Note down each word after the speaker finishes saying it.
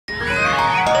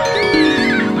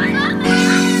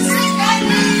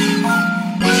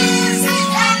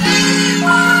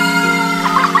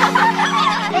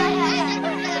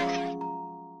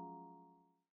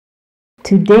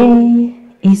Today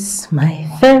is my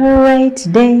favorite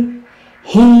day.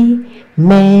 He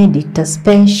made it a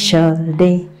special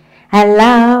day. I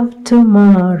love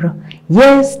tomorrow,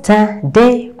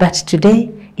 yesterday, but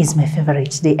today is my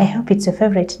favorite day. I hope it's your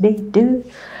favorite day. Do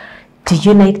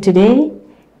you like today?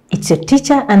 It's your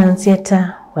teacher,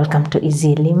 Annunciata. Welcome to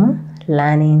Easy Elimu,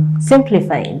 Learning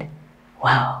Simplified.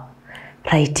 Wow.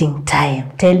 Writing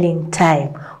time, telling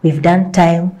time. We've done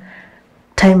time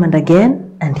and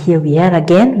again, and here we are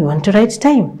again. We want to write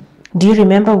time. Do you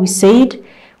remember we said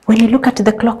when you look at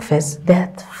the clock face,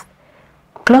 that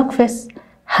clock face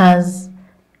has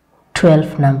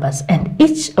 12 numbers, and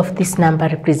each of this number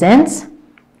represents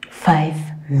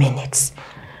 5 minutes.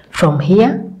 From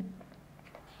here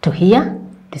to here,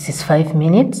 this is 5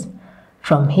 minutes.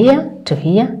 From here to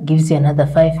here gives you another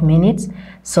 5 minutes.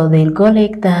 So they'll go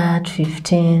like that: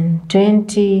 15,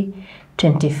 20,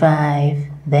 25.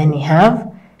 Then you have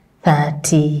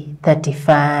 30,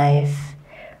 35,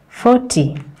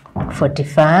 40,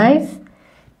 45,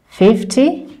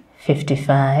 50,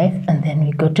 55, and then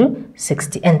we go to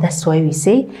 60. And that's why we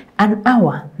say an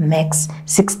hour makes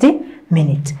 60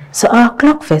 minutes. So our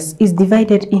clock face is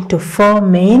divided into 4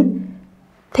 main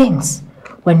things.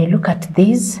 When you look at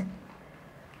this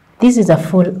is a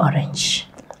full orange.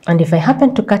 And if I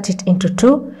happen to cut it into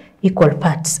 2 equal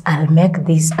parts, I'll make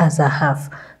this as a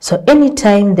half. So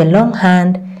anytime the long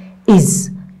hand is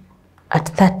at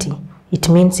 30, it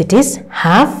means it is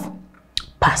half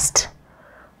past.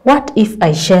 What if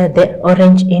I share the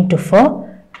orange into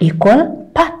 4 equal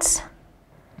parts?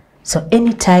 So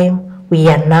anytime we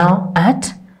are now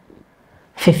at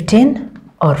 15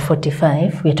 or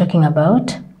 45, we're talking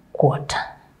about quarter.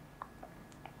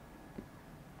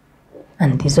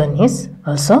 And this one is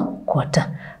also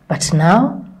quarter. But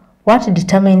now, what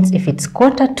determines if it's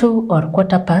quarter to or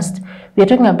quarter past? We're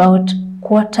talking about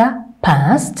quarter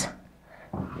past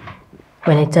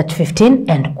when it's at 15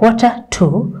 and quarter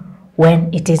to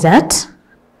when it is at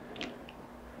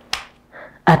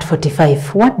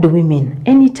 45. What do we mean?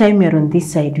 Anytime you're on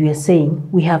this side, we are saying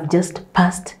we have just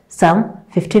passed some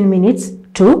 15 minutes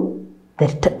to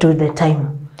the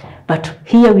time. But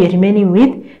here we are remaining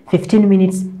with 15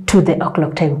 minutes to the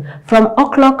o'clock time. From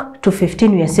o'clock to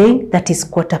 15, we are saying that is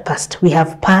quarter past. We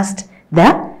have passed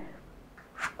the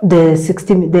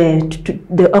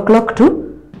o'clock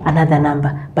to another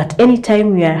number. But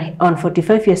anytime we are on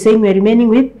 45, we are saying we are remaining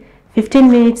with 15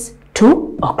 minutes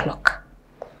to o'clock.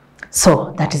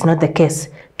 So that is not the case.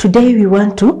 Today we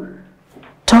want to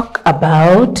talk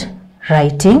about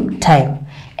writing time.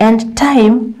 And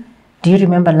time, do you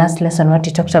remember last lesson what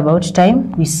we talked about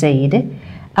time? We said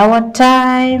our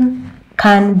time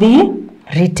can be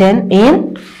written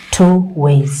in 2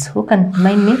 ways. Who can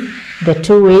remind me the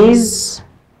 2 ways?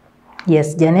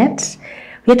 Yes, Janet.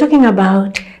 We are talking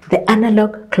about the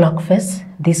analog clock face.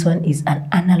 This one is an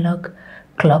analog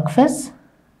clock face.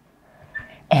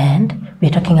 And we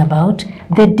are talking about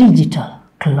the digital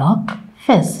clock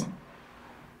face.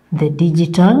 The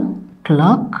digital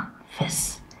clock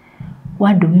face.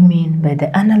 What do we mean by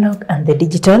the analog and the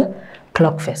digital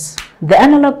clock face? The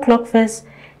analog clock face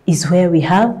is where we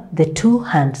have the 2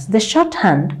 hands. The short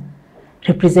hand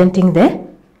representing the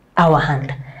hour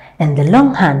hand and the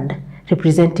long hand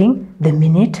representing the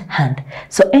minute hand.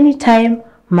 So anytime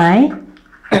my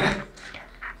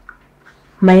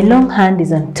long hand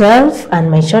is on 12 and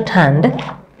my short hand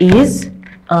is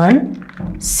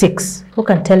on 6. Who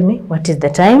can tell me what is the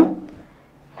time?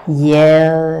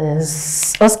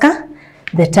 Yes, Oscar.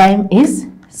 The time is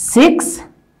 6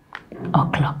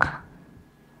 o'clock.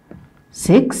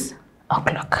 6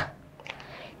 o'clock.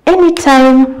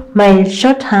 Anytime my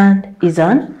short hand is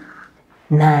on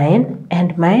 9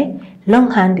 and my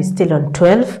long hand is still on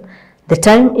 12, the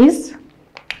time is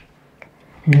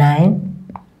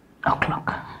 9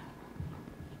 o'clock.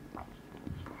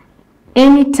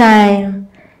 Anytime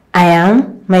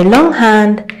my long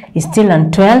hand is still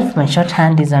on 12, my short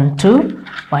hand is on 2,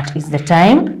 what is the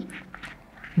time?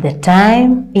 The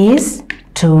time is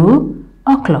 2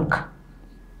 o'clock.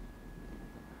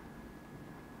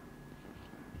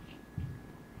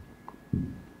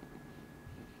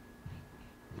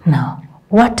 Now,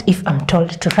 what if I'm told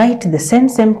to write the same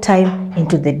time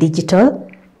into the digital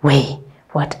way?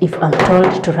 What if I'm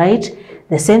told to write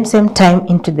the same time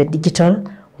into the digital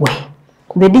way?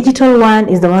 The digital one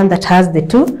is the one that has the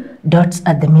 2 dots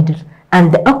at the middle.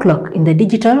 And the o'clock in the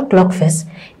digital clock face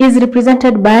is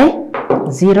represented by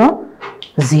 0,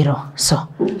 0. So,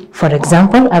 for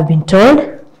example, I've been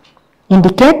told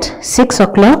indicate 6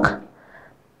 o'clock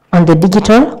on the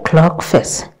digital clock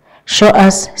face. Show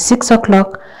us 6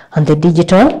 o'clock on the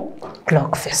digital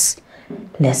clock face.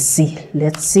 let's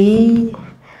see.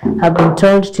 I've been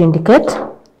told to indicate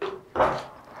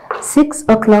 6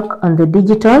 o'clock on the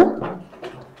digital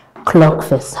clock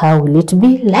face. How will it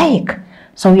be like?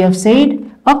 So we have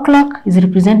said o'clock is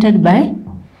represented by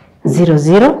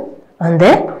 00 on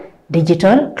the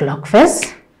digital clock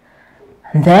face.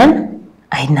 And then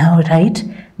I now write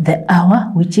the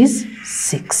hour, which is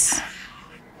 6.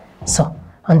 So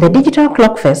on the digital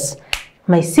clock face,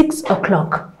 my 6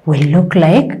 o'clock will look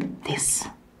like this.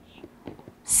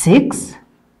 6,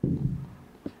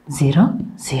 0,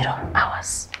 0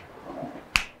 hours.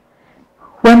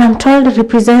 When I'm told to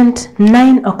represent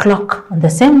 9 o'clock on the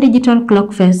same digital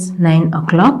clock face, 9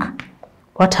 o'clock,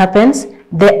 what happens?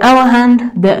 The hour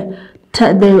hand, the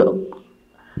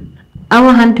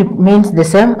hour hand remains the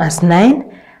same as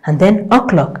 9, and then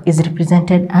o'clock is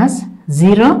represented as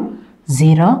 0,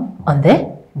 0 on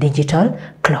the digital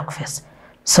clock face.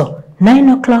 So 9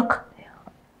 o'clock,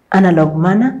 analog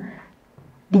manner,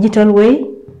 digital way,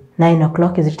 9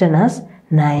 o'clock is written as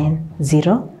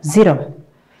 900.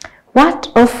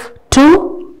 What of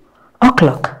 2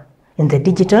 o'clock in the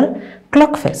digital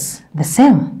clock face? The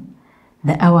same.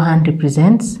 The hour hand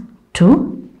represents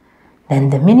 2. Then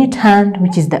the minute hand,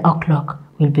 which is the o'clock,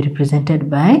 will be represented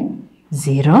by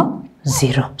 0,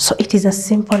 0. So it is as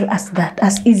simple as that,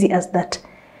 as easy as that.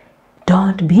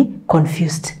 Don't be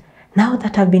confused. Now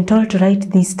that I've been told to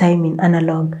write this time in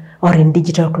analog or in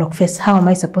digital clock face, how am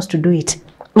I supposed to do it?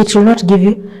 It will not give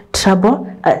you trouble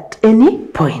at any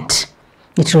point.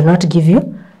 It will not give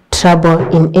you trouble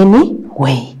in any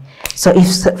way. So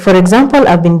if, for example,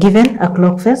 I've been given a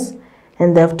clock face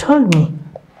and they've told me,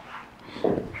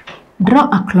 draw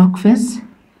a clock face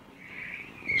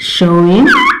showing,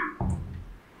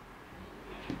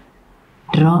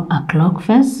 draw a clock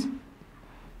face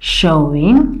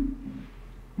showing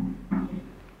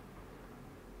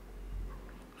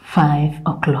 5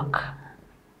 o'clock.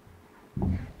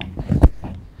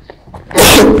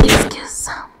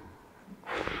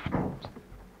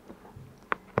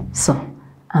 So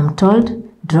I'm told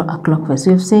draw a clock face.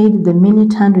 We've said the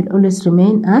minute hand will always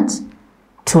remain at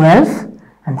 12,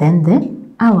 and then the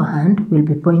hour hand will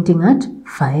be pointing at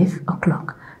 5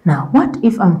 o'clock. Now, what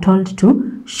if I'm told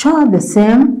to show the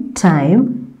same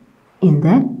time in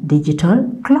the digital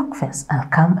clock face? I'll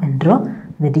come and draw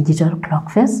the digital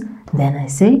clock face. Then I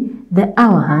say the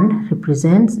hour hand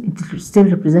represents, it is still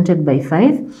represented by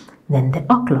 5. Then the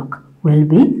o'clock will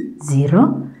be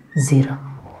 0, 0.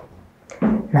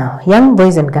 Now, young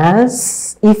boys and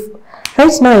girls, if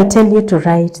right now I tell you to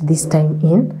write this time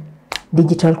in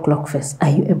digital clock face, are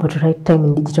you able to write time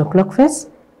in digital clock face?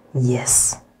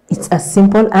 Yes, it's as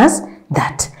simple as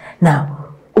that.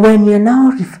 Now, when you're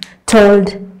now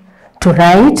told to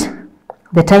write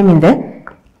the time in the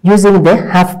using the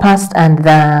half past and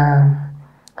the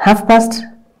half past,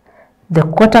 the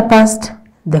quarter past,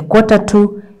 the quarter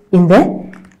to in the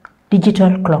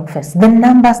digital clock face, the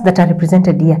numbers that are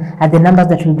represented here are the numbers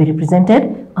that will be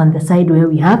represented on the side where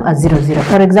we have a 0, 0.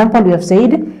 For example, we have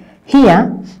said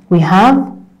here we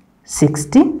have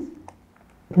 60,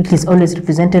 which is always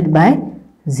represented by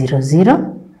 0,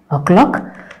 0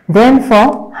 o'clock. Then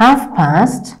for half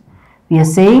past, we are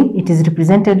saying it is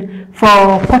represented,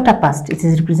 for quarter past, it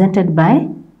is represented by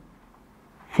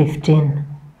 15.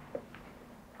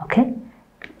 Okay?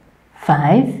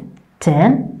 5,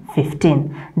 10,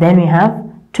 15. Then we have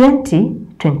 20,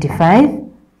 25,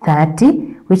 30,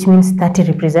 which means 30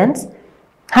 represents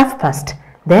half past.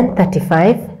 Then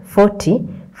 35, 40,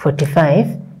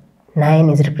 45, 9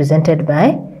 is represented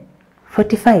by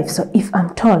 45. So if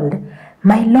I'm told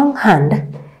my long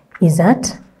hand is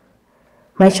at,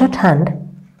 my short hand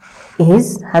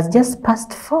has just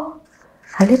passed 4,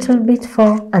 a little bit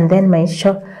 4, and then my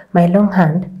long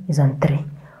hand is on 3.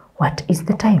 What is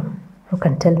the time? Who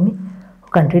can tell me? Who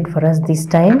can read for us this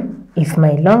time? If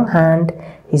my long hand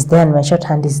is there and my short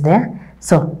hand is there.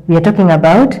 So we are talking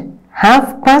about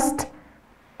half past,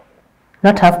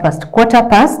 not half past, quarter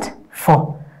past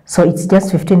 4. So it's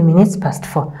just 15 minutes past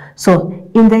 4. So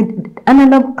in the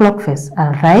analog clock face,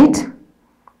 I'll write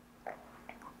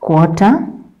quarter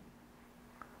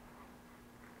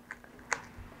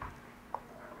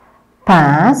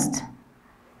past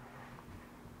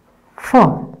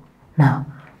 4. Now,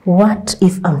 what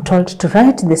if I'm told to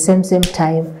write the same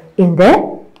time in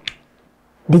the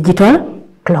digital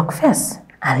clock face?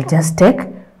 I'll just take,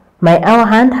 my hour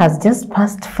hand has just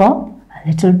passed 4 a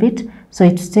little bit, so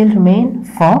it still remains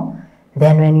 4.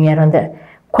 Then when we are on the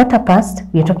quarter past,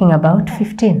 we are talking about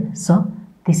 15. So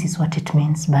this is what it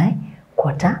means by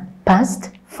quarter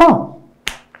past 4.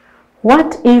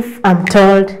 What if I'm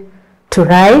told to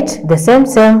write the same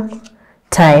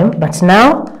time, but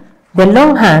now The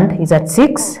long hand is at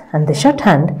 6 and the short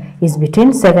hand is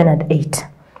between 7 and 8.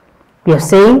 We are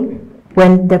saying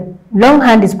when the long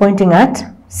hand is pointing at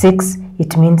 6,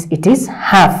 it means it is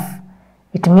half.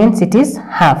 It means it is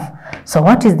half. So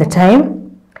what is the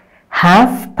time?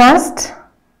 Half past.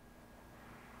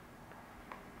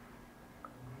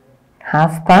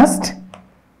 Half past.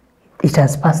 It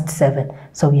has passed 7.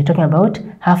 So we are talking about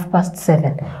half past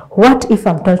 7. What if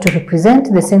I'm told to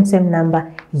represent the same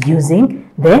number using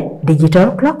the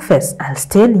digital clock face? I'll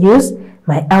still use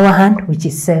my hour hand, which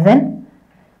is 7.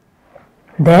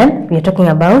 Then we are talking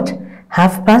about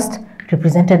half past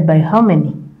represented by how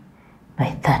many?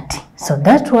 By 30. So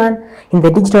that one in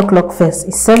the digital clock face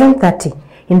is 7:30.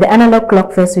 In the analog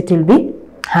clock face, it will be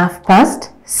half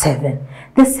past 7.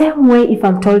 The same way, if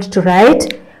I'm told to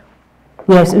write,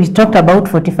 yes, we talked about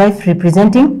 45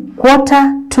 representing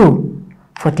quarter to.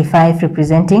 45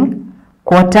 representing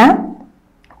quarter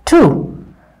to.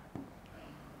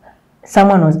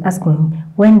 Someone was asking,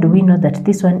 when do we know that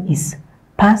this one is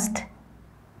past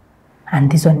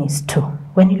and this one is to?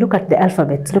 When you look at the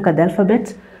alphabet, look at the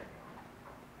alphabet.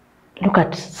 Look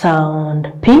at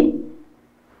sound P.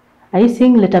 Are you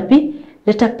seeing letter P?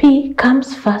 Letter P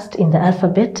comes first in the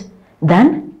alphabet,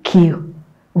 then Q,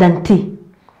 then T.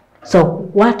 So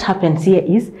what happens here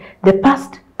is the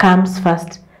past comes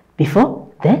first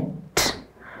before the T.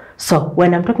 So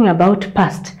when I'm talking about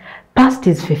past, past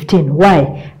is 15.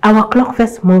 Why? Our clock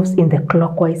face moves in the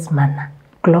clockwise manner.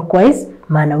 Clockwise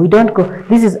manner. We don't go,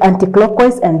 this is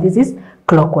anti-clockwise and this is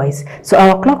clockwise. So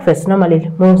our clock face normally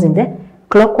moves in the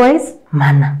clockwise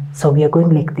manner. So we are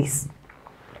going like this.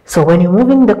 So when you're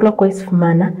moving the clockwise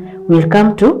manner, we'll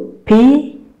come to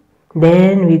P,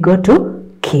 then we go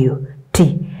to Q,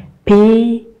 T,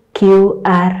 P, Q,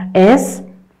 R, S,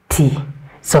 T.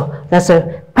 So that's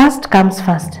why past comes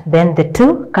first, then the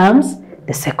two comes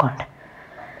the second.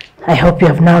 I hope you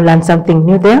have now learned something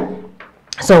new there.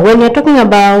 So when you're talking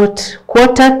about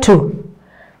quarter to,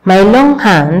 my long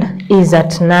hand is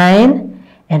at 9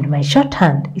 and my short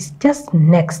hand is just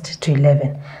next to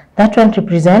 11. That one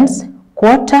represents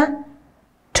quarter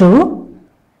to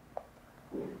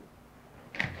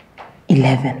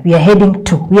 11. We are heading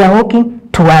to, we are walking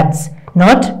towards,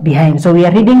 not behind. So we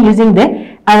are reading using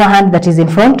the hour hand that is in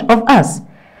front of us.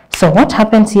 So what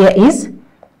happens here is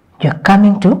you're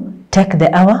coming to take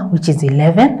the hour, which is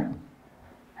 11,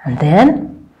 and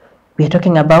then we are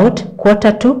talking about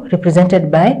quarter to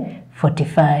represented by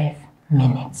 45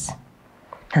 minutes.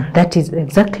 And that is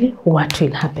exactly what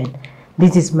will happen.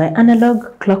 This is my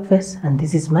analog clock face and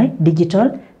this is my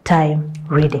digital time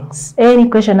readings. Any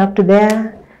question up to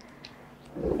there?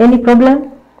 Any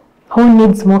problem? Who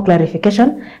needs more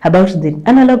clarification about the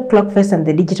analog clock face and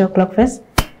the digital clock face?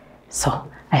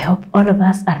 So I hope all of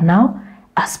us are now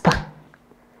as per.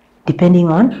 Depending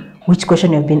on which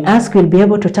question you've been asked, we'll be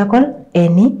able to tackle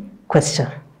any question.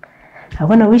 I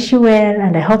want to wish you well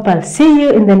and I hope I'll see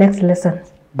you in the next lesson.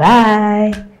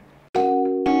 Bye.